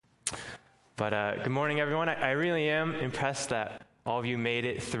Good morning, everyone. I really am impressed that all of you made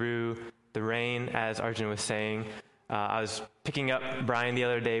it through the rain, as Arjun was saying. I was picking up Brian the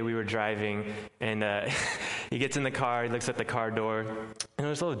other day. We were driving, and he gets in the car. He looks at the car door, and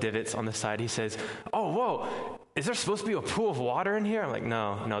there's little divots on the side. He says, "Oh, whoa, is there supposed to be a pool of water in here?" I'm like,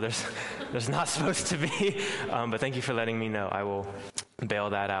 no, there's not supposed to be. But thank you for letting me know. I will bail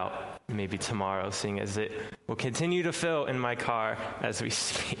that out maybe tomorrow, seeing as it will continue to fill in my car as we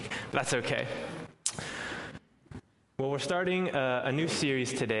speak. That's okay. Well, we're starting a new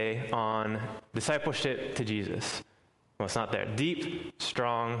series today on discipleship to Jesus. Well, it's not there. Deep,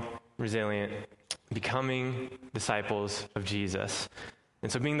 strong, resilient, becoming disciples of Jesus.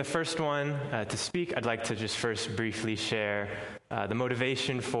 And so being the first one to speak, I'd like to just first briefly share the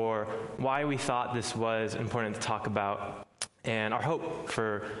motivation for why we thought this was important to talk about and our hope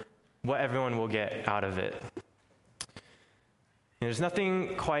for what everyone will get out of it. And there's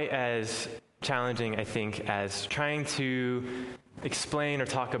nothing quite as challenging, I think, as trying to explain or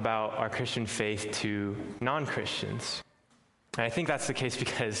talk about our Christian faith to non-Christians. And I think that's the case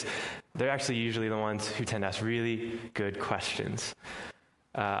because they're actually usually the ones who tend to ask really good questions.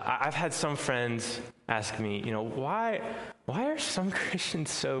 I've had some friends ask me, why are some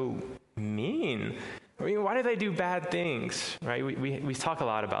Christians so mean? I mean, why do they do bad things, right? We talk a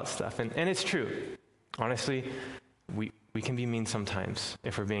lot about stuff, and it's true. Honestly, we can be mean sometimes,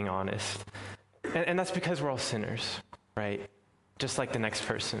 if we're being honest. And that's because we're all sinners, right? Just like the next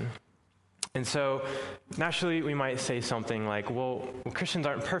person. And so, naturally, we might say something like, well, Christians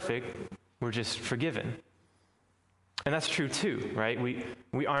aren't perfect, we're just forgiven. And that's true too, right?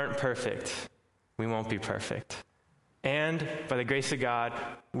 We aren't perfect. We won't be perfect. And by the grace of God,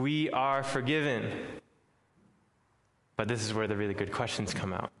 we are forgiven. But this is where the really good questions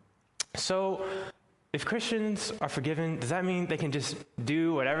come out. So, if Christians are forgiven, does that mean they can just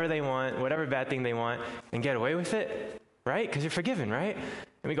do whatever they want, whatever bad thing they want, and get away with it? Right? Because you're forgiven, right?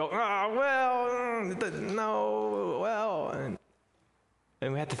 And we go,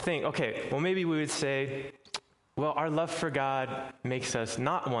 and we have to think, okay, well, maybe we would say, well, our love for God makes us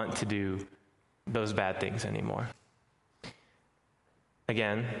not want to do those bad things anymore.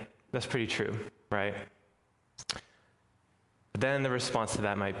 Again, that's pretty true, right? But then the response to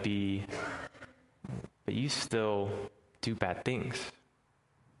that might be, but you still do bad things.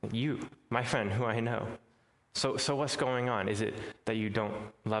 You, my friend, who I know. So what's going on? Is it that you don't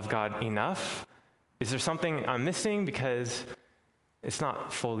love God enough? Is there something I'm missing? Because it's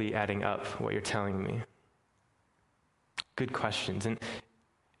not fully adding up, what you're telling me. Good questions. And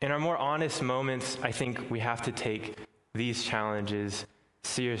in our more honest moments, I think we have to take these challenges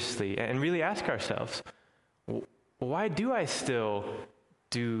seriously and really ask ourselves, why do I still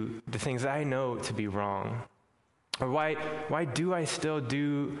do the things that I know to be wrong? Or why do I still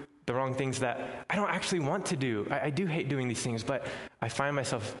do the wrong things that I don't actually want to do? I do hate doing these things, but I find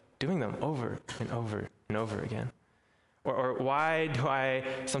myself doing them over and over and over again. Or why do I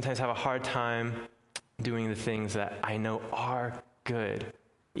sometimes have a hard time doing the things that I know are good,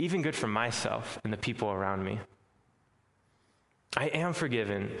 even good for myself and the people around me? I am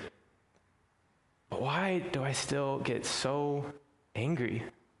forgiven, but why do I still get so angry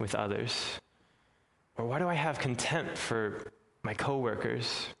with others? Or why do I have contempt for my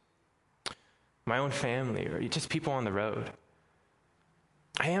coworkers, my own family, or just people on the road?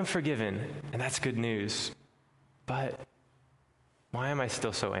 I am forgiven, and that's good news. But why am I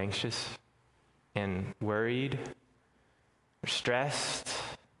still so anxious and worried, or stressed,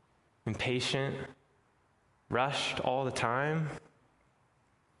 impatient, rushed all the time?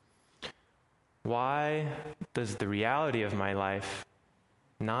 Why does the reality of my life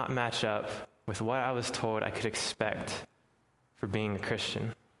not match up with what I was told I could expect for being a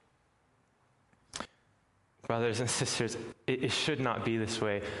Christian? Brothers and sisters, it should not be this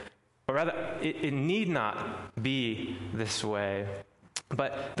way. Or rather, it need not be this way.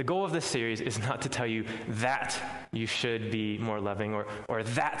 But the goal of this series is not to tell you that you should be more loving or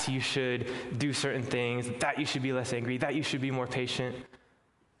that you should do certain things, that you should be less angry, that you should be more patient.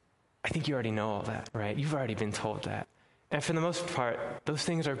 I think you already know all that, right? You've already been told that. And for the most part, those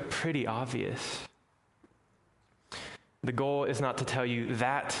things are pretty obvious. The goal is not to tell you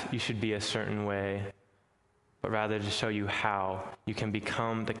that you should be a certain way, but rather to show you how you can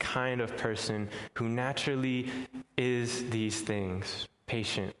become the kind of person who naturally is these things: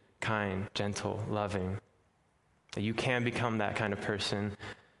 patient, kind, gentle, loving. That you can become that kind of person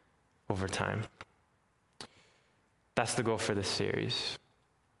over time. That's the goal for this series.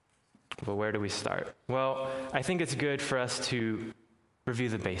 But where do we start? Well, I think it's good for us to review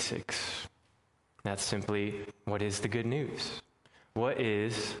the basics. That's simply, what is the good news? What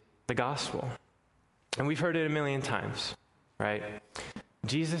is the gospel. And we've heard it a million times, right?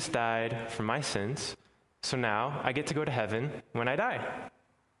 Jesus died for my sins, so now I get to go to heaven when I die.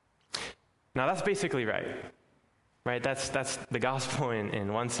 Now that's basically right? That's the gospel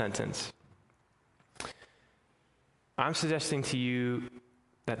in one sentence. I'm suggesting to you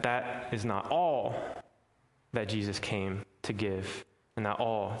that that is not all that Jesus came to give, and not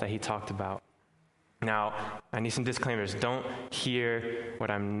all that he talked about. Now, I need some disclaimers. Don't hear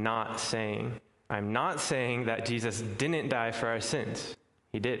what I'm not saying. I'm not saying that Jesus didn't die for our sins.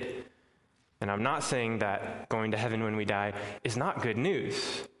 He did. And I'm not saying that going to heaven when we die is not good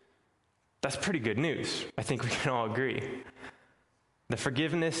news. That's pretty good news. I think we can all agree. The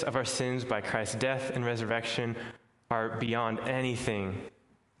forgiveness of our sins by Christ's death and resurrection are beyond anything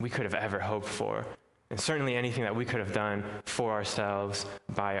we could have ever hoped for, and certainly anything that we could have done for ourselves,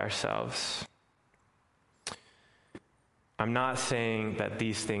 by ourselves. I'm not saying that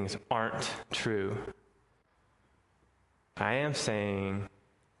these things aren't true. I am saying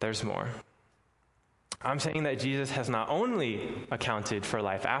there's more. I'm saying that Jesus has not only accounted for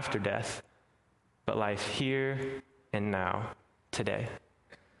life after death, but life here and now, today.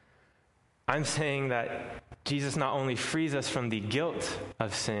 I'm saying that Jesus not only frees us from the guilt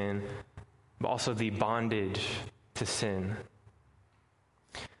of sin, but also the bondage to sin.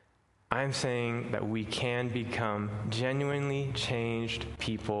 I'm saying that we can become genuinely changed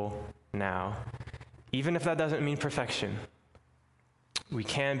people now, even if that doesn't mean perfection. We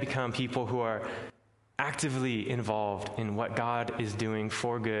can become people who are actively involved in what God is doing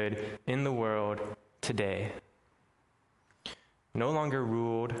for good in the world today. No longer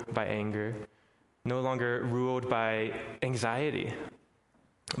ruled by anger, no longer ruled by anxiety,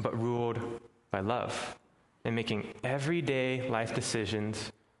 but ruled by love, and making everyday life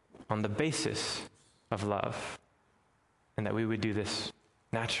decisions on the basis of love, and that we would do this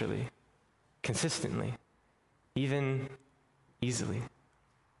naturally, consistently, even easily.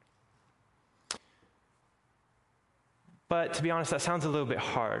 But to be honest, that sounds a little bit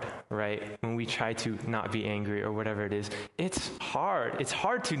hard, right? When we try to not be angry or whatever it is. It's hard. It's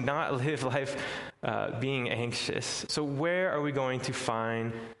hard to not live life being anxious. So where are we going to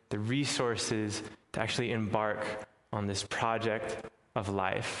find the resources to actually embark on this project of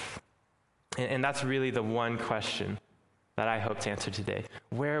life? And that's really the one question that I hope to answer today.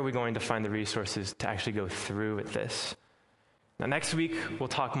 Where are we going to find the resources to actually go through with this? Now, next week, we'll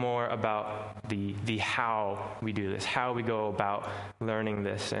talk more about the how we do this, how we go about learning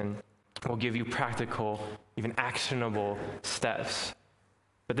this, and we'll give you practical, even actionable steps.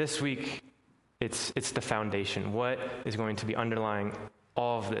 But this week, it's the foundation. What is going to be underlying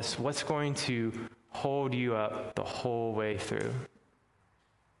all of this? What's going to hold you up the whole way through?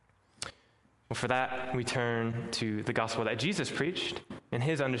 Well, for that, we turn to the gospel that Jesus preached and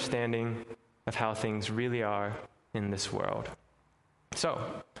his understanding of how things really are in this world. So,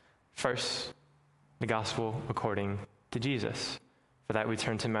 first, the gospel according to Jesus. For that, we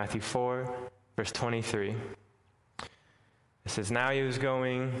turn to Matthew 4, verse 23. It says, "Now he was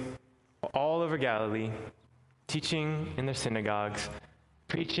going all over Galilee, teaching in their synagogues,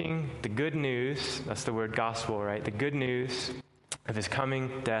 preaching the good news," that's the word gospel, right? The good news of his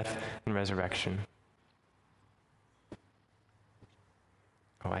coming, death, and resurrection.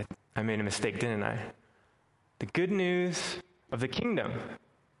 Oh, I made a mistake, didn't I? The good news of the kingdom.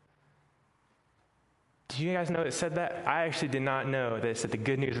 Do you guys know it said that? I actually did not know that it said the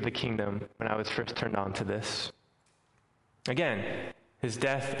good news of the kingdom when I was first turned on to this. Again, his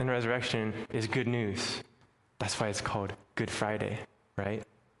death and resurrection is good news. That's why it's called Good Friday, right?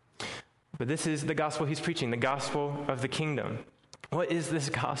 But this is the gospel he's preaching, the gospel of the kingdom. What is this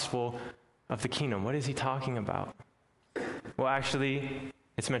gospel of the kingdom? What is he talking about? Well, actually,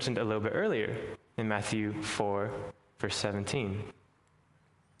 it's mentioned a little bit earlier in Matthew 4, verse 17.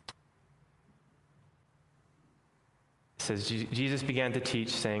 It says, Jesus began to teach,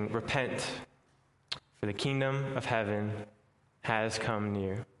 saying, "Repent, for the kingdom of heaven has come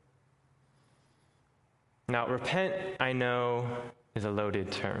near." Now, repent, I know, is a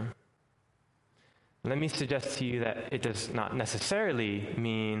loaded term. Let me suggest to you that it does not necessarily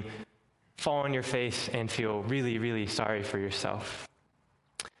mean fall on your face and feel really, really sorry for yourself.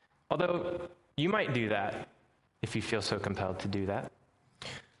 Although you might do that if you feel so compelled to do that.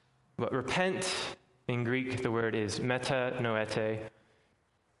 But repent, in Greek, the word is metanoete,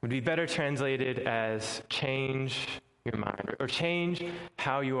 would be better translated as change your mind, or change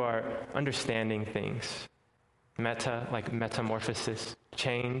how you are understanding things. Meta, like metamorphosis,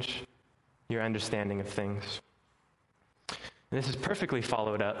 change your understanding of things. And this is perfectly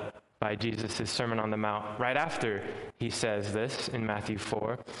followed up by Jesus' Sermon on the Mount, right after he says this in Matthew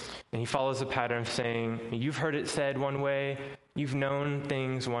 4. And he follows the pattern of saying, you've heard it said one way, you've known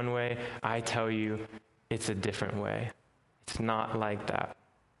things one way, I tell you, it's a different way. It's not like that.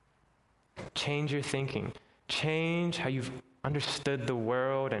 Change your thinking. Change how you've understood the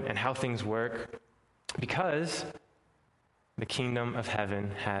world and how things work, because the kingdom of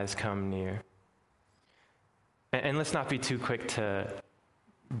heaven has come near. And let's not be too quick to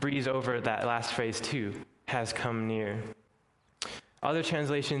breeze over that last phrase too, has come near. Other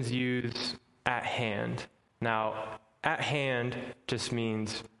translations use at hand. Now, at hand just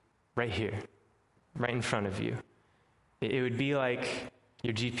means right here, right in front of you. It would be like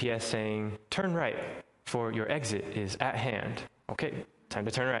your GPS saying, turn right, for your exit is at hand. Okay, time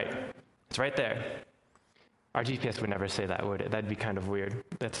to turn right. It's right there. Our GPS would never say that, would it? That'd be kind of weird.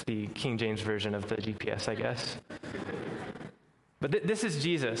 That's the King James version of the GPS, I guess. But this is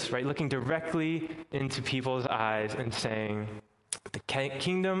Jesus, right, looking directly into people's eyes and saying, the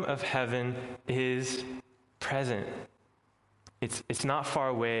kingdom of heaven is present. It's not far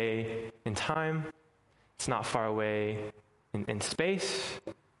away in time. It's not far away in space.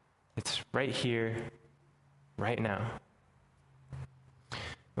 It's right here, right now.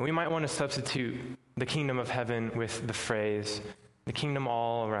 And we might want to substitute the kingdom of heaven with the phrase, the kingdom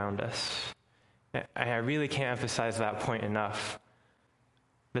all around us. I really can't emphasize that point enough.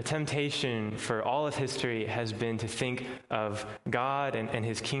 The temptation for all of history has been to think of God and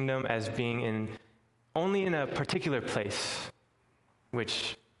his kingdom as being only in a particular place,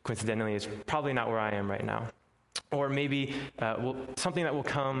 which coincidentally is probably not where I am right now. Or maybe something that will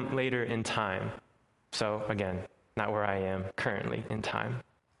come later in time. So again, not where I am currently in time.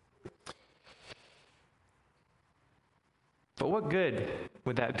 But what good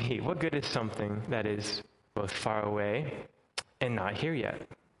would that be? What good is something that is both far away and not here yet?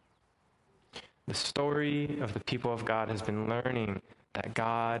 The story of the people of God has been learning that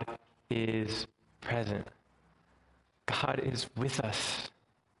God is present. God is with us.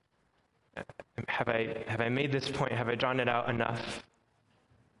 Have I made this point? Have I drawn it out enough?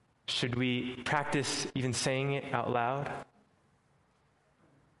 Should we practice even saying it out loud? And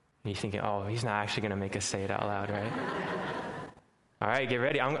you're thinking, oh, he's not actually going to make us say it out loud, right? All right, get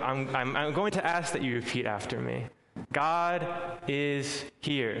ready. I'm going to ask that you repeat after me. God is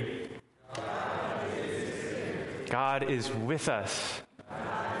here. God is with us.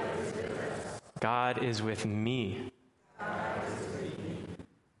 God is with me.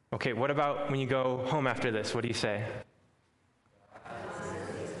 Okay, what about when you go home after this? What do you say?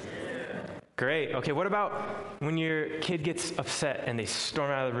 Great. Okay, what about when your kid gets upset and they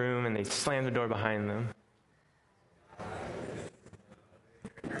storm out of the room and they slam the door behind them?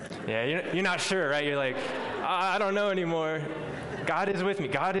 Yeah, you're not sure, right? You're like, I don't know anymore. God is with me.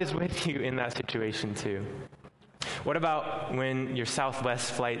 God is with you in that situation too. What about when your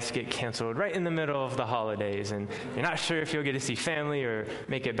Southwest flights get canceled right in the middle of the holidays and you're not sure if you'll get to see family or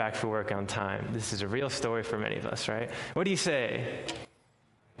make it back for work on time? This is a real story for many of us, right? What do you say?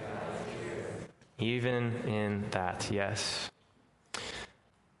 Even in that, yes.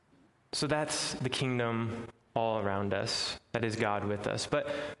 So that's the kingdom all around us. That is God with us.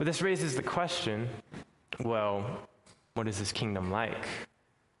 But this raises the question, well, what is this kingdom like?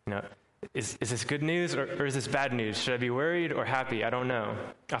 You know, is this good news or is this bad news? Should I be worried or happy? I don't know.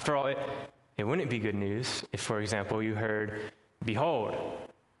 After all, it wouldn't be good news if, for example, you heard, behold,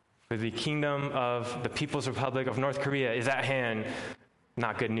 for the kingdom of the People's Republic of North Korea is at hand.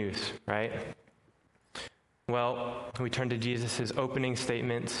 Not good news, right? Well, we turn to Jesus' opening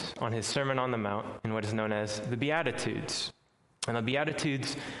statements on his Sermon on the Mount in what is known as the Beatitudes. And the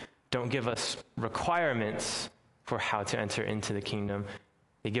Beatitudes don't give us requirements for how to enter into the kingdom.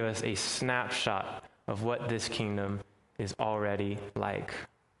 They give us a snapshot of what this kingdom is already like.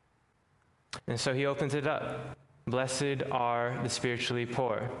 And so he opens it up. Blessed are the spiritually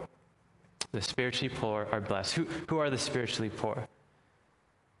poor. The spiritually poor are blessed. Who are the spiritually poor?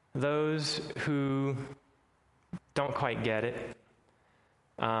 Those who don't quite get it,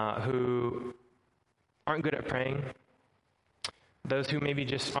 who aren't good at praying, those who maybe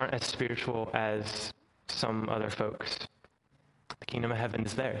just aren't as spiritual as some other folks. The kingdom of heaven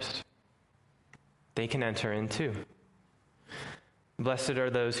is theirs. They can enter in too. Blessed are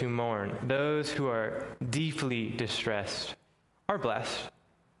those who mourn. Those who are deeply distressed are blessed.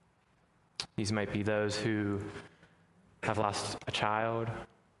 These might be those who have lost a child,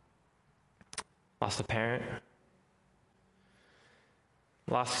 lost a parent,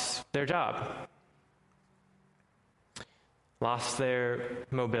 lost their job, lost their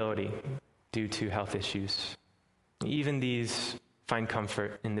mobility due to health issues. Even these find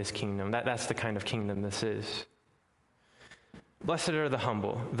comfort in this kingdom. That's the kind of kingdom this is. Blessed are the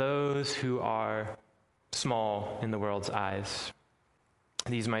humble, those who are small in the world's eyes.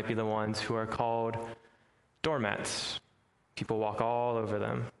 These might be the ones who are called doormats. People walk all over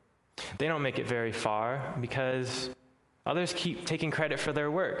them. They don't make it very far because others keep taking credit for their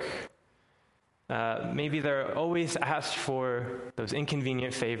work. Maybe they're always asked for those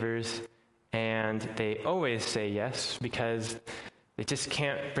inconvenient favors, and they always say yes because they just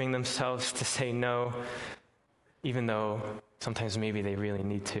can't bring themselves to say no, even though sometimes maybe they really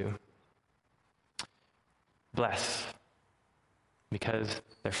need to. Bless, because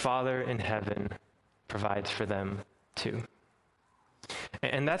their Father in heaven provides for them too.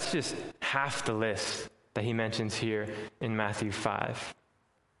 And that's just half the list that he mentions here in Matthew 5.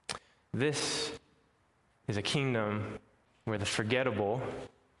 This is a kingdom where the forgettable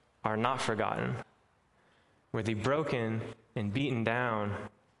are not forgotten, where the broken and beaten down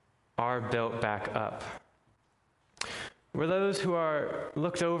are built back up, where those who are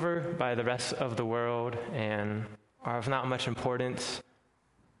looked over by the rest of the world and are of not much importance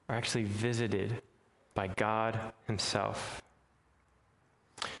are actually visited by God himself,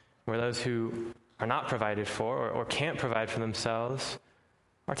 where those who are not provided for or can't provide for themselves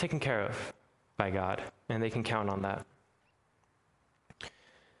are taken care of by God, and they can count on that.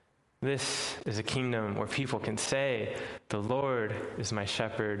 This is a kingdom where people can say, "The Lord is my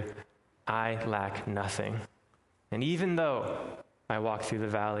shepherd, I lack nothing. And even though I walk through the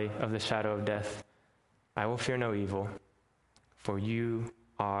valley of the shadow of death, I will fear no evil, for you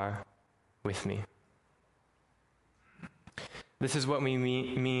are with me." This is what we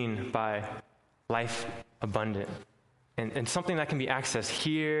mean by life abundant, and something that can be accessed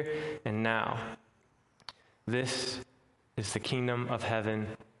here and now. This is the kingdom of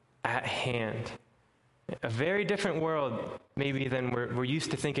heaven at hand. A very different world maybe than we're used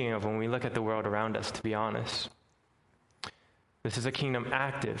to thinking of when we look at the world around us, to be honest. This is a kingdom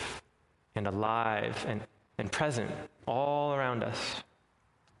active and alive and present all around us.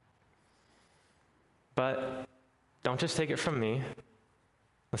 But don't just take it from me.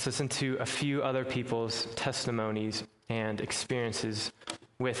 Let's listen to a few other people's testimonies and experiences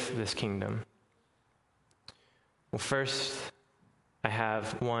with this kingdom. Well, first, I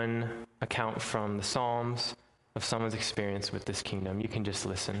have one account from the Psalms of someone's experience with this kingdom. You can just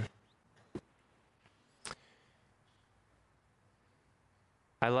listen.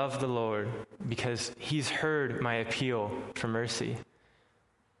 I love the Lord because he's heard my appeal for mercy.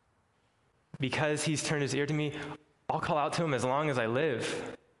 Because he's turned his ear to me, I'll call out to him as long as I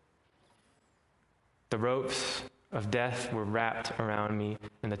live. The ropes of death were wrapped around me,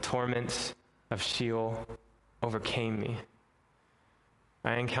 and the torments of Sheol overcame me.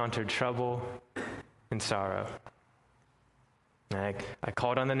 I encountered trouble and sorrow. I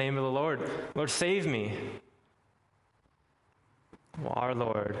called on the name of the Lord. Lord, save me. Well, our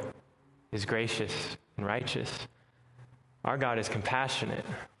Lord is gracious and righteous. Our God is compassionate.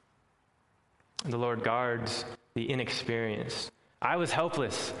 The Lord guards the inexperienced. I was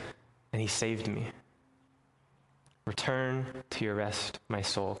helpless, and he saved me. Return to your rest, my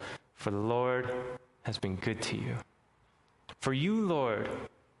soul, for the Lord has been good to you. For you, Lord,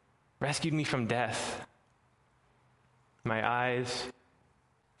 rescued me from death, my eyes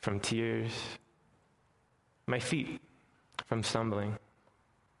from tears, my feet from stumbling.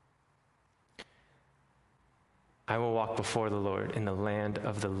 I will walk before the Lord in the land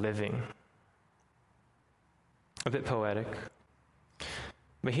of the living. A bit poetic.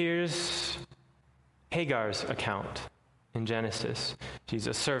 But here's Hagar's account in Genesis. She's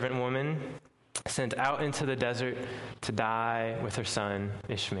a servant woman sent out into the desert to die with her son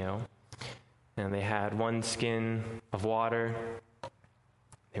Ishmael. And they had one skin of water.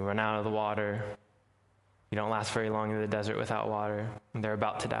 They run out of the water. You don't last very long in the desert without water. And they're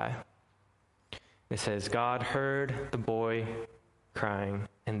about to die. It says, God heard the boy crying,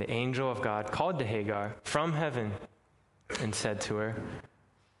 and the angel of God called to Hagar from heaven and said to her,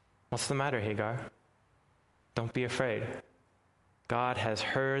 "What's the matter, Hagar? Don't be afraid. God has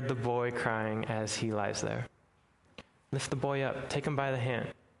heard the boy crying as he lies there. Lift the boy up, take him by the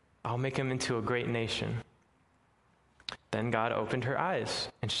hand. I'll make him into a great nation." Then God opened her eyes,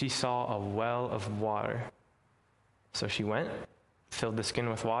 and she saw a well of water. So she went, filled the skin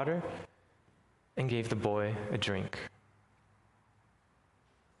with water, and gave the boy a drink.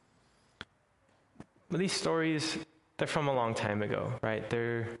 But these stories, they're from a long time ago, right?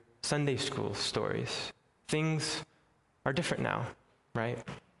 They're Sunday school stories. Things are different now, right?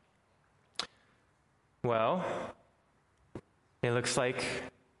 Well, it looks like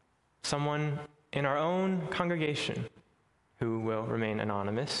someone in our own congregation who will remain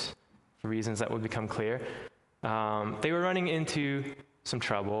anonymous for reasons that will become clear. They were running into some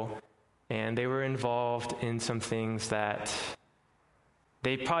trouble, and they were involved in some things that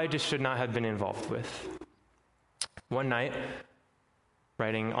they probably just should not have been involved with. One night,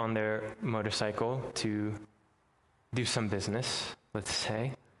 riding on their motorcycle to do some business, let's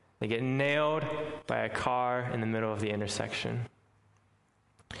say, they get nailed by a car in the middle of the intersection.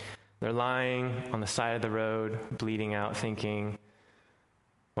 They're lying on the side of the road, bleeding out, thinking,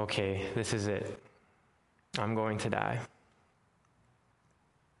 okay, this is it. I'm going to die.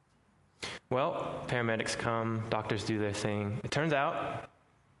 Well, paramedics come, doctors do their thing. It turns out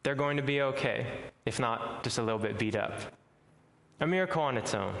they're going to be okay, if not just a little bit beat up. A miracle on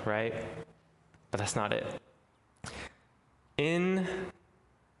its own, right? But that's not it. In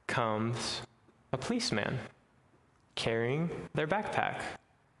comes a policeman carrying their backpack.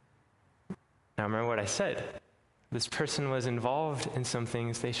 Now remember what I said. This person was involved in some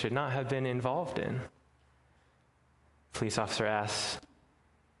things they should not have been involved in. Police officer asks,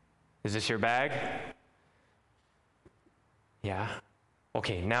 "Is this your bag?" "Yeah."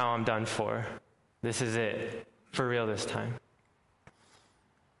 "Okay, now I'm done for. This is it. For real this time."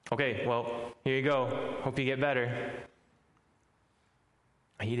 "Okay, well, here you go. Hope you get better."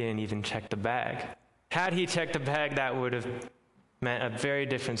 He didn't even check the bag. Had he checked the bag, that would have meant a very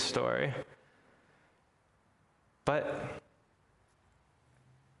different story. But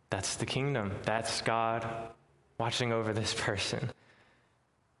that's the kingdom. That's God watching over this person.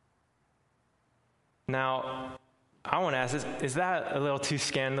 Now, I want to ask, is that a little too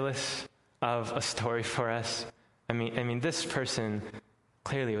scandalous of a story for us? I mean, this person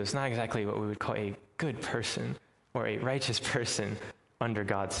clearly was not exactly what we would call a good person or a righteous person under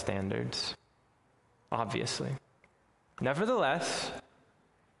God's standards, obviously. Nevertheless,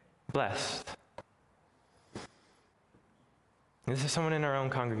 blessed. This is someone in our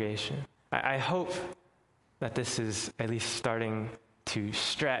own congregation. I hope that this is at least starting to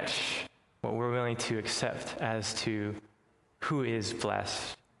stretch what we're willing to accept as to who is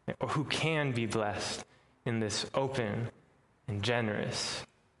blessed or who can be blessed in this open and generous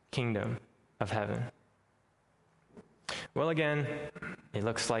kingdom of heaven. Well, again, it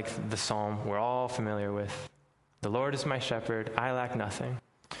looks like the psalm we're all familiar with. The Lord is my shepherd, I lack nothing.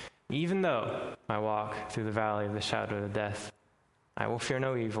 Even though I walk through the valley of the shadow of death, I will fear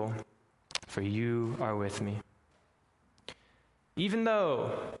no evil, for you are with me. Even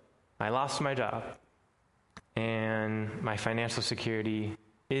though I lost my job and my financial security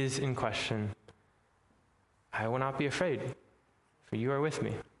is in question, I will not be afraid, for you are with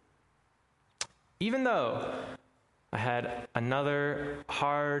me. Even though I had another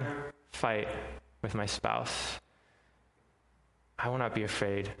hard fight with my spouse, I will not be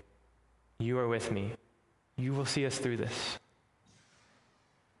afraid. You are with me. You will see us through this.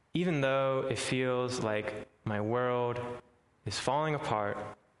 Even though it feels like my world is falling apart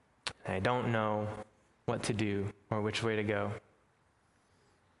and I don't know what to do or which way to go,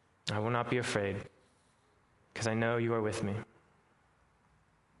 I will not be afraid because I know you are with me.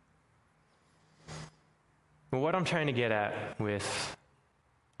 But what I'm trying to get at with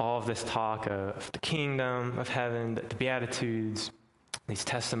all of this talk of the kingdom of heaven, the Beatitudes, these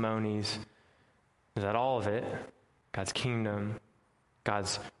testimonies, is that all of it, God's kingdom,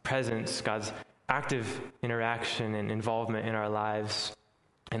 God's presence, God's active interaction and involvement in our lives,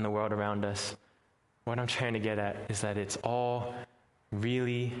 in the world around us, what I'm trying to get at is that it's all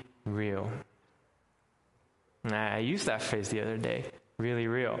really real. And I used that phrase the other day, really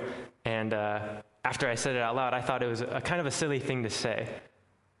real. And after I said it out loud, I thought it was a kind of a silly thing to say.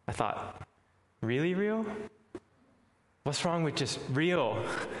 I thought, really real? What's wrong with just real?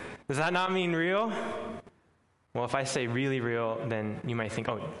 Does that not mean real? Well, if I say really real, then you might think,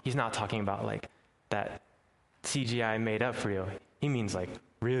 oh, he's not talking about like that CGI made up real. He means like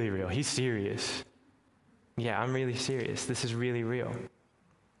really real. He's serious. Yeah, I'm really serious. This is really real.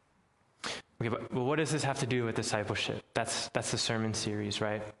 Okay, but what does this have to do with discipleship? That's the sermon series,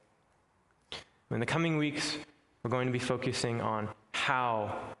 right? In the coming weeks, we're going to be focusing on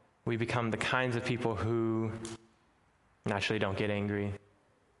how we become the kinds of people who naturally don't get angry,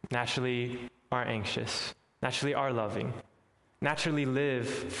 naturally are anxious, naturally are loving, naturally live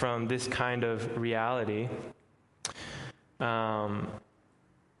from this kind of reality.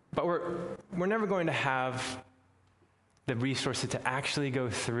 But we're never going to have the resources to actually go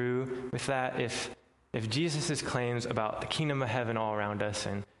through with that if Jesus' claims about the kingdom of heaven all around us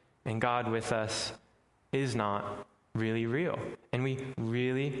and God with us is not really real. And we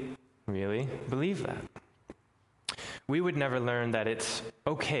really, really believe that. We would never learn that it's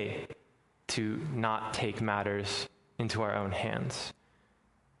okay to not take matters into our own hands.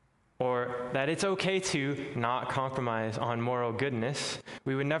 Or that it's okay to not compromise on moral goodness.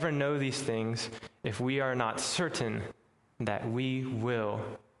 We would never know these things if we are not certain that we will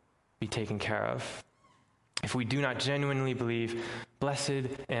be taken care of. If we do not genuinely believe, blessed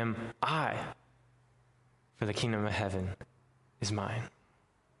am I, for the kingdom of heaven is mine.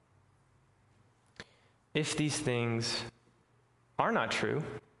 If these things are not true,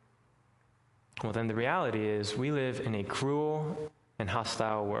 well, then the reality is we live in a cruel and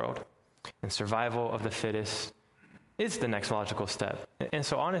hostile world, and survival of the fittest is the next logical step. And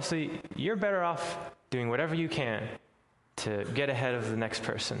so honestly, you're better off doing whatever you can to get ahead of the next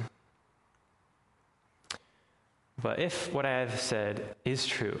person. But if what I have said is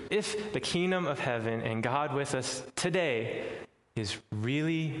true, if the kingdom of heaven and God with us today is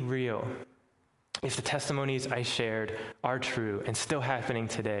really real, if the testimonies I shared are true and still happening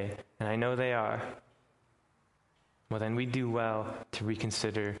today, and I know they are, well, then we do well to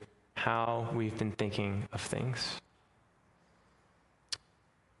reconsider how we've been thinking of things.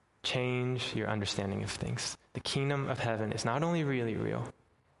 Change your understanding of things. The kingdom of heaven is not only really real,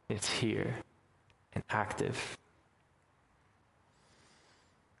 it's here and active.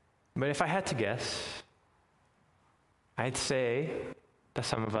 But if I had to guess, I'd say that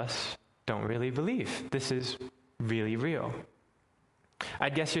some of us don't really believe this is really real.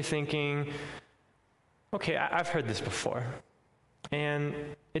 I'd guess you're thinking, okay, I've heard this before, and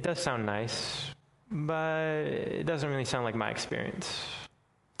it does sound nice, but it doesn't really sound like my experience.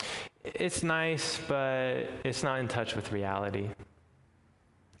 It's nice, but it's not in touch with reality.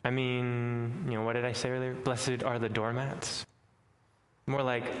 I mean, what did I say earlier? Blessed are the doormats. More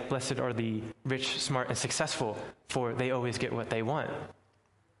like, blessed are the rich, smart, and successful, for they always get what they want.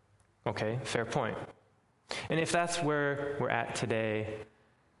 Okay, fair point. And if that's where we're at today,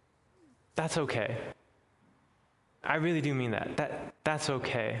 that's okay. I really do mean that. That's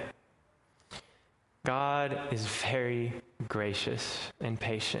okay. God is very gracious and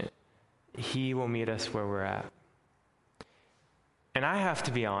patient. He will meet us where we're at. And I have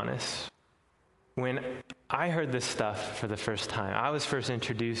to be honest, when I heard this stuff for the first time, I was first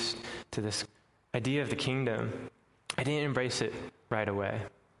introduced to this idea of the kingdom, I didn't embrace it right away.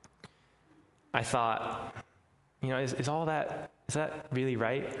 I thought, is that really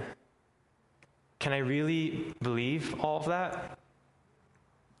right? Can I really believe all of that?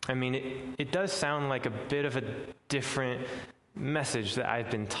 I mean, it does sound like a bit of a different message that I've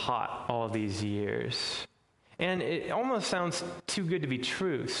been taught all these years. And it almost sounds too good to be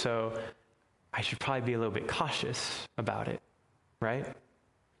true, so I should probably be a little bit cautious about it, right?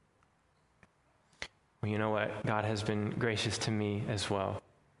 Well, you know what? God has been gracious to me as well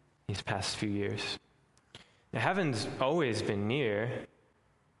these past few years. Now, heaven's always been near.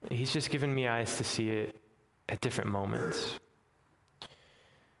 He's just given me eyes to see it at different moments.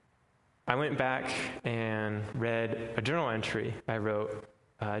 I went back and read a journal entry I wrote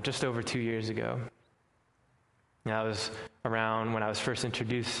just over 2 years ago. That was around when I was first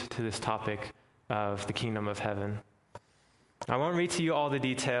introduced to this topic of the kingdom of heaven. I won't read to you all the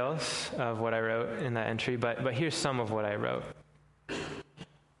details of what I wrote in that entry, but here's some of what I wrote.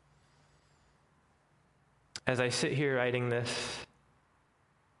 As I sit here writing this,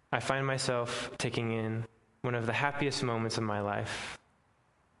 I find myself taking in one of the happiest moments of my life.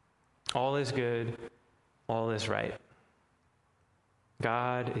 All is good, all is right.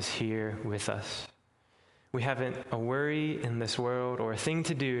 God is here with us. We haven't a worry in this world or a thing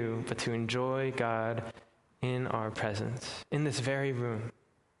to do but to enjoy God in our presence, in this very room,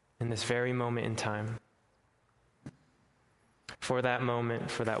 in this very moment in time. For that moment,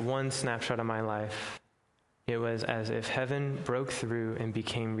 for that one snapshot of my life, it was as if heaven broke through and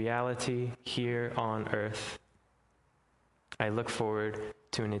became reality here on earth. I look forward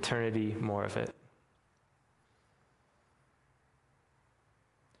to an eternity more of it.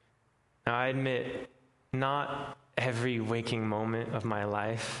 Now, I admit, not every waking moment of my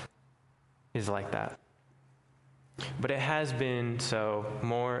life is like that. But it has been so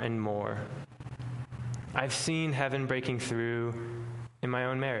more and more. I've seen heaven breaking through in my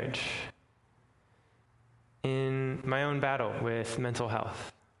own marriage, in my own battle with mental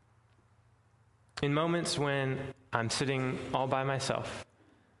health, in moments when I'm sitting all by myself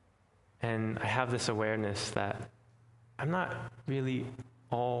and I have this awareness that I'm not really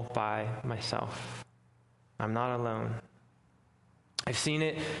all by myself. I'm not alone. I've seen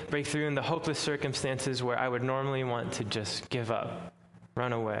it break through in the hopeless circumstances where I would normally want to just give up,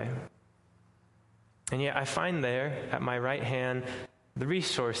 run away. And yet I find there at my right hand the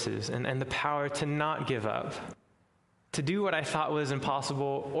resources and the power to not give up, to do what I thought was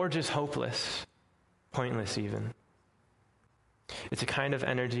impossible or just hopeless, pointless even. It's a kind of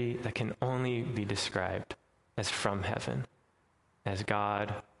energy that can only be described as from heaven, as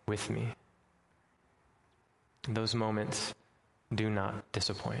God with me. Those moments do not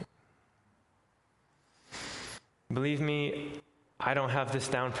disappoint. Believe me, I don't have this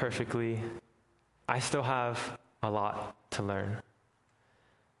down perfectly. I still have a lot to learn.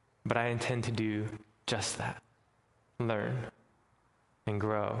 But I intend to do just that. Learn and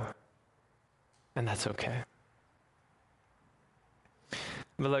grow. And that's okay.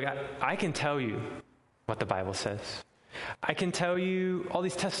 But look, I can tell you what the Bible says. I can tell you all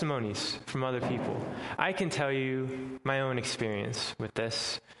these testimonies from other people. I can tell you my own experience with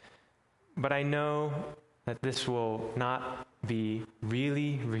this. But I know that this will not be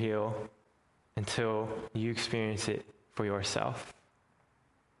really real until you experience it for yourself.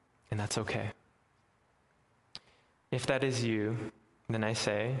 And that's okay. If that is you, then I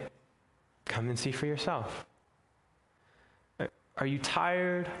say, come and see for yourself. Are you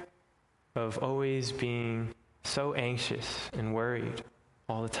tired of always being so anxious and worried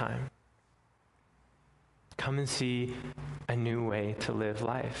all the time? Come and see a new way to live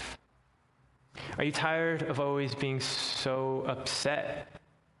life. Are you tired of always being so upset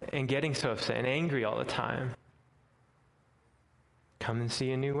and getting so upset and angry all the time? Come and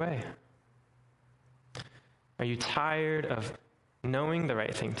see a new way. Are you tired of knowing the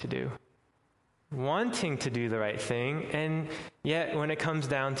right thing to do, wanting to do the right thing, and yet when it comes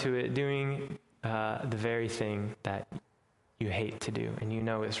down to it, doing the very thing that you hate to do and you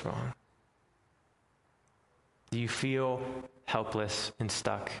know is wrong? Do you feel helpless and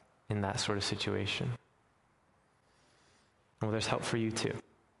stuck in that sort of situation? Well, there's help for you too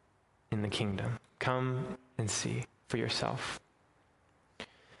in the kingdom. Come and see for yourself.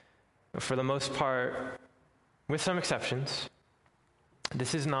 For the most part, with some exceptions,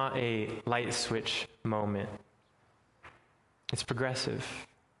 this is not a light switch moment. It's progressive.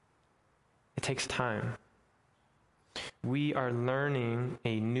 It takes time. We are learning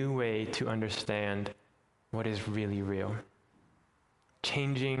a new way to understand what is really real.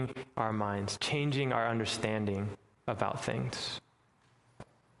 Changing our minds, changing our understanding about things.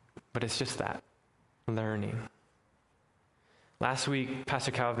 But it's just that, learning. Last week,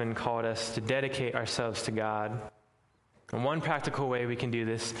 Pastor Calvin called us to dedicate ourselves to God. And one practical way we can do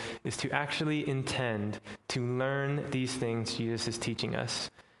this is to actually intend to learn these things Jesus is teaching us.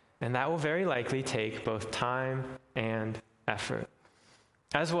 And that will very likely take both time and effort,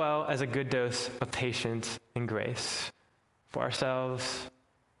 as well as a good dose of patience and grace for ourselves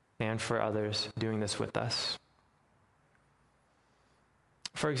and for others doing this with us.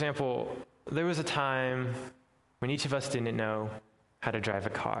 For example, there was a time when each of us didn't know how to drive a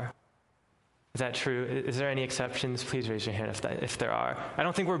car. Is that true? Is there any exceptions? Please raise your hand if there are. I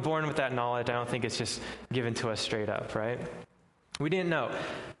don't think we're born with that knowledge. I don't think it's just given to us straight up, right? We didn't know.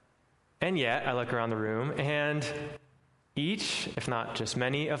 And yet, I look around the room, and each, if not just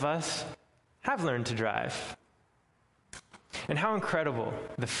many of us, have learned to drive. And how incredible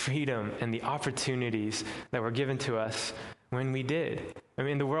the freedom and the opportunities that were given to us when we did. I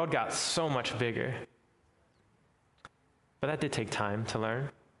mean, the world got so much bigger. But that did take time to learn.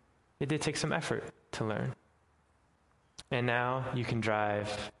 It did take some effort to learn. And now you can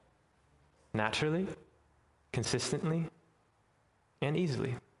drive naturally, consistently, and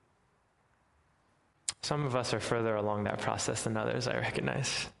easily. Some of us are further along that process than others, I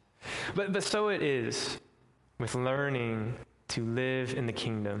recognize. But so it is with learning to live in the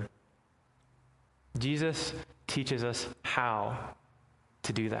kingdom. Jesus teaches us how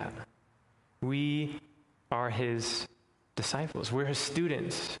to do that. We are his disciples. We're his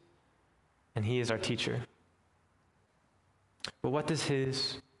students, and he is our teacher. But what does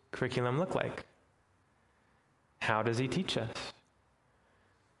his curriculum look like? How does he teach us?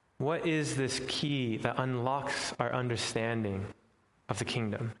 What is this key that unlocks our understanding of the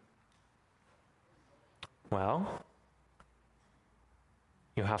kingdom? Well,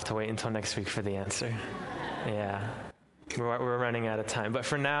 you'll have to wait until next week for the answer. Yeah, we're running out of time. But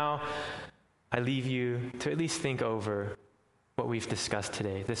for now, I leave you to at least think over what we've discussed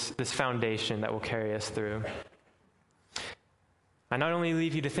today, this foundation that will carry us through. I not only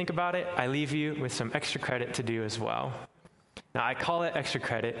leave you to think about it, I leave you with some extra credit to do as well. Now, I call it extra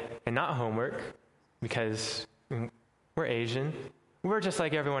credit and not homework because we're Asian. We're just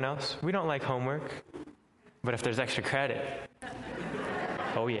like everyone else. We don't like homework. But if there's extra credit,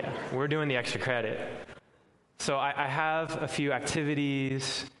 oh yeah, we're doing the extra credit. So I have a few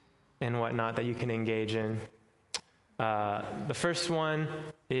activities and whatnot that you can engage in. The first one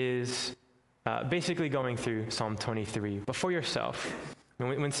is basically going through Psalm 23, but for yourself.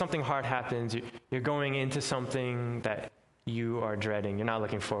 When something hard happens, you're going into something that you are dreading, you're not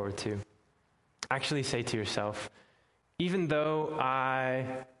looking forward to. Actually say to yourself, even though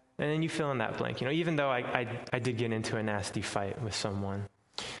and then you fill in that blank, even though I did get into a nasty fight with someone,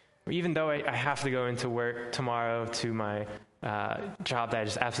 or even though I have to go into work tomorrow to my job that I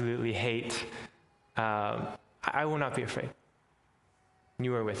just absolutely hate, I will not be afraid.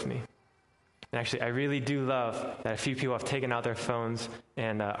 You are with me. And actually, I really do love that a few people have taken out their phones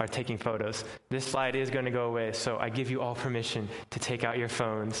and are taking photos. This slide is going to go away, so I give you all permission to take out your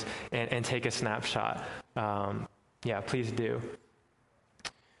phones and take a snapshot. Please do.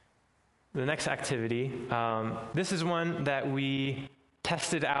 The next activity, this is one that we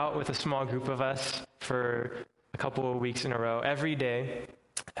tested out with a small group of us for a couple of weeks in a row, every day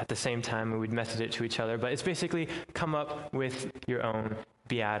at the same time, and we'd message it to each other. But it's basically come up with your own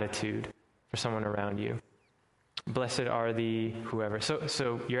beatitude for someone around you. Blessed are the whoever.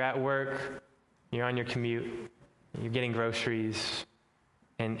 So you're at work, you're on your commute, you're getting groceries,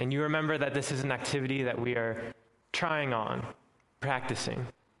 and you remember that this is an activity that we are trying on, practicing.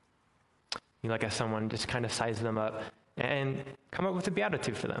 You look at someone, just kind of size them up, and come up with a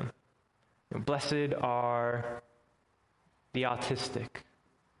beatitude for them. Blessed are the autistic.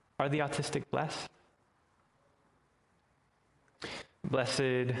 Are the autistic blessed?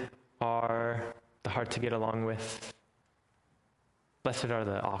 Blessed are the hard to get along with. Blessed are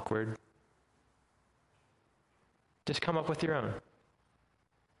the awkward. Just come up with your own.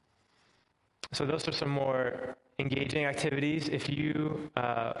 So those are some more engaging activities. If you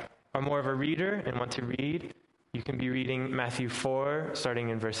are more of a reader and want to read, you can be reading Matthew 4, starting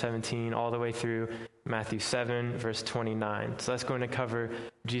in verse 17, all the way through Matthew 7, verse 29. So that's going to cover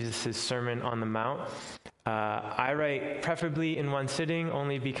Jesus' Sermon on the Mount. I write preferably in one sitting,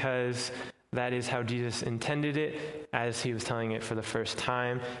 only because that is how Jesus intended it as he was telling it for the first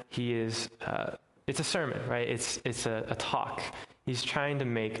time. It's a sermon, right? It's a talk. He's trying to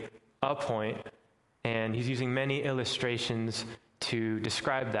make a point, and he's using many illustrations to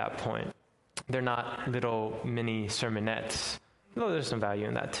describe that point. They're not little mini sermonettes, though there's some value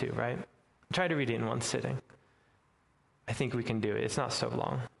in that too, right? Try to read it in one sitting. I think we can do it. It's not so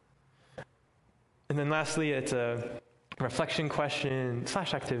long. And then lastly, it's a reflection question /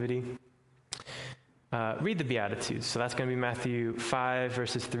 activity. Read the Beatitudes. So that's going to be Matthew 5,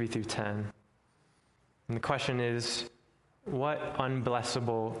 verses 3 through 10. And the question is, what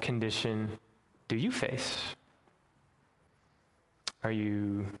unblessable condition do you face? Are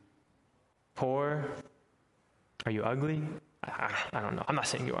you poor? Are you ugly? I don't know. I'm not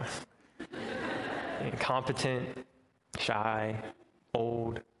saying you are. Incompetent, shy,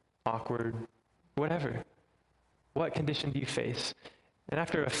 old, awkward, whatever. What condition do you face? And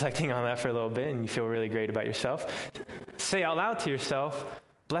after reflecting on that for a little bit and you feel really great about yourself, say out loud to yourself,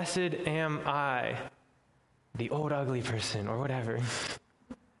 blessed am I, the old ugly person, or whatever.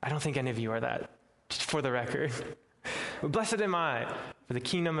 I don't think any of you are that, just for the record. But blessed am I, for the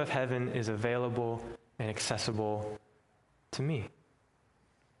kingdom of heaven is available and accessible to me.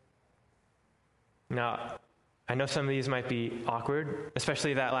 Now, I know some of these might be awkward,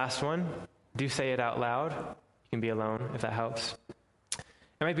 especially that last one. Do say it out loud. You can be alone if that helps.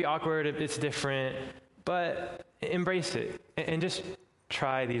 It might be awkward, it's different, but embrace it and just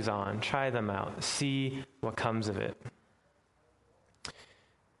try these on. Try them out. See what comes of it.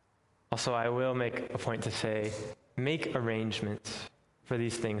 Also, I will make a point to say, make arrangements for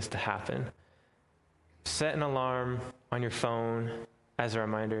these things to happen. Set an alarm on your phone as a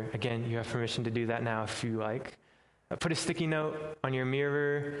reminder. Again, you have permission to do that now if you like. Put a sticky note on your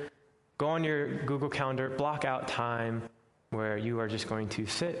mirror. Go on your Google Calendar. Block out time where you are just going to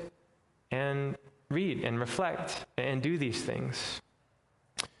sit and read and reflect and do these things.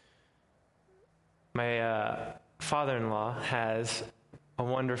 My father-in-law has a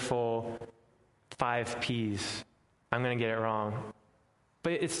wonderful 5 Ps. I'm going to get it wrong,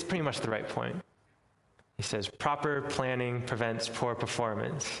 but it's pretty much the right point. He says, proper planning prevents poor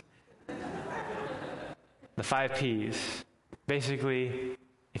performance. The 5 Ps. Basically,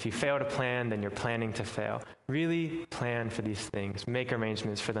 if you fail to plan, then you're planning to fail. Really plan for these things. Make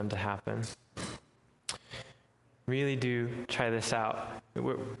arrangements for them to happen. Really do try this out.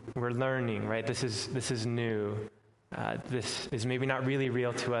 We're learning, right? This is new. This is maybe not really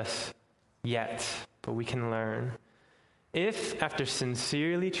real to us yet, but we can learn. If, after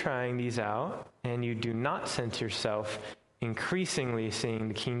sincerely trying these out, and you do not sense yourself increasingly seeing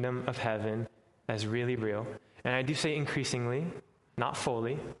the kingdom of heaven as really real, and I do say increasingly, not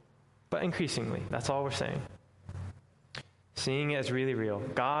fully, but increasingly, that's all we're saying. Seeing it as really real,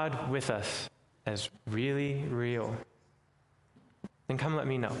 God with us as really real, then come let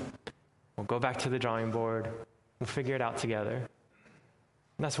me know. We'll go back to the drawing board, We'll figure it out together.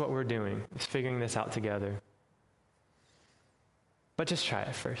 And that's what we're doing, is figuring this out together. But just try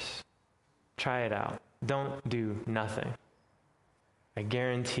it first. Try it out. Don't do nothing. I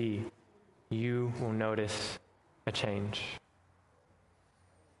guarantee you will notice a change.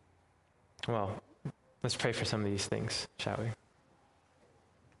 Well, let's pray for some of these things, shall we?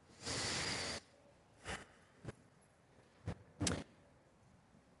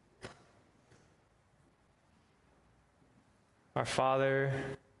 Our Father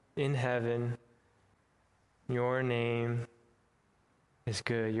in heaven, your name is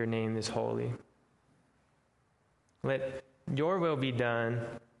good. Your name is holy. Let your will be done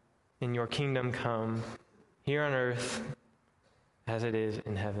and your kingdom come here on earth as it is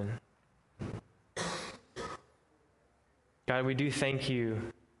in heaven. God, we do thank you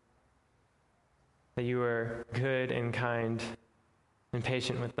that you are good and kind and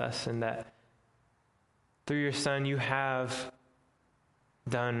patient with us, and that through your Son you have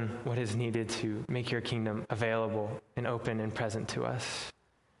done what is needed to make your kingdom available and open and present to us,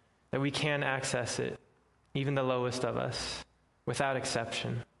 that we can access it, even the lowest of us, without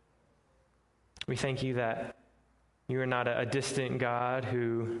exception. We thank you that you are not a distant God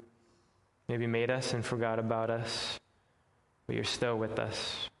who maybe made us and forgot about us, but you're still with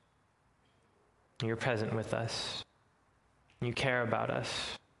us. You're present with us. You care about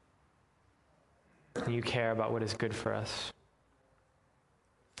us. And you care about what is good for us.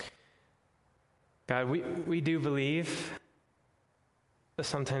 God, we do believe, but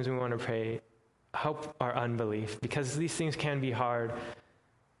sometimes we want to pray, help our unbelief, because these things can be hard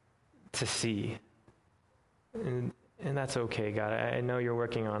to see. And that's okay, God. I know you're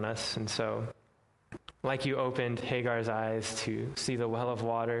working on us. And so, like you opened Hagar's eyes to see the well of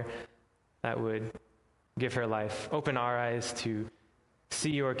water that would give her life, open our eyes to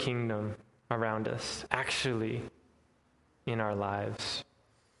see your kingdom around us, actually in our lives.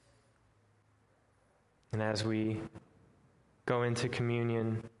 And as we go into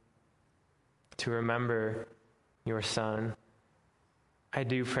communion to remember your Son, I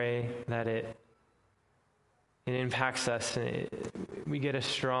do pray that it impacts us, and we get a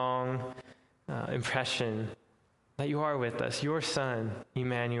strong impression that you are with us. Your Son,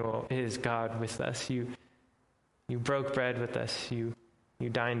 Emmanuel, is God with us. You broke bread with us. You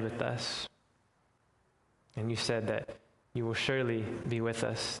dined with us. And you said that you will surely be with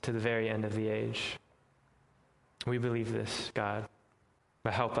us to the very end of the age. We believe this, God,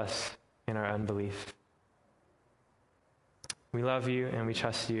 but help us in our unbelief. We love you and we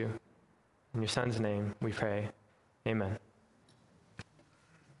trust you. In your Son's name we pray. Amen.